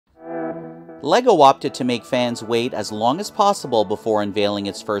LEGO opted to make fans wait as long as possible before unveiling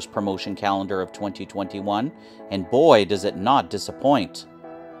its first promotion calendar of 2021, and boy does it not disappoint.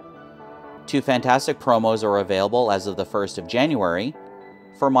 Two fantastic promos are available as of the 1st of January.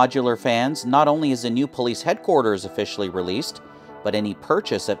 For modular fans, not only is the new police headquarters officially released, but any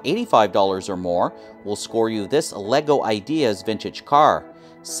purchase of $85 or more will score you this LEGO Ideas vintage car.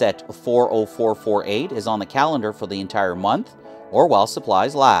 Set 40448 is on the calendar for the entire month, or while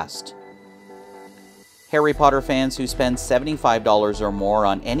supplies last. Harry Potter fans who spend $75 or more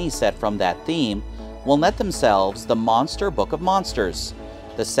on any set from that theme will net themselves the Monster Book of Monsters.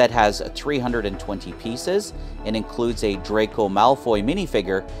 The set has 320 pieces and includes a Draco Malfoy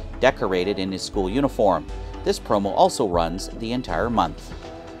minifigure decorated in his school uniform. This promo also runs the entire month.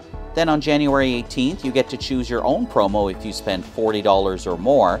 Then on January 18th, you get to choose your own promo if you spend $40 or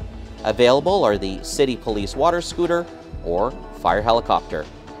more. Available are the City Police Water Scooter or Fire Helicopter.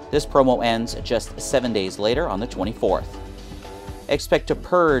 This promo ends just 7 days later on the 24th. Expect to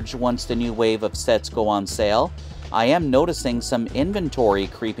purge once the new wave of sets go on sale. I am noticing some inventory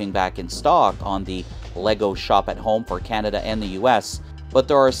creeping back in stock on the LEGO Shop at Home for Canada and the US, but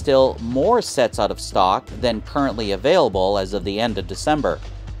there are still more sets out of stock than currently available as of the end of December.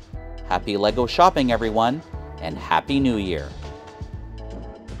 Happy LEGO shopping, everyone, and Happy New Year!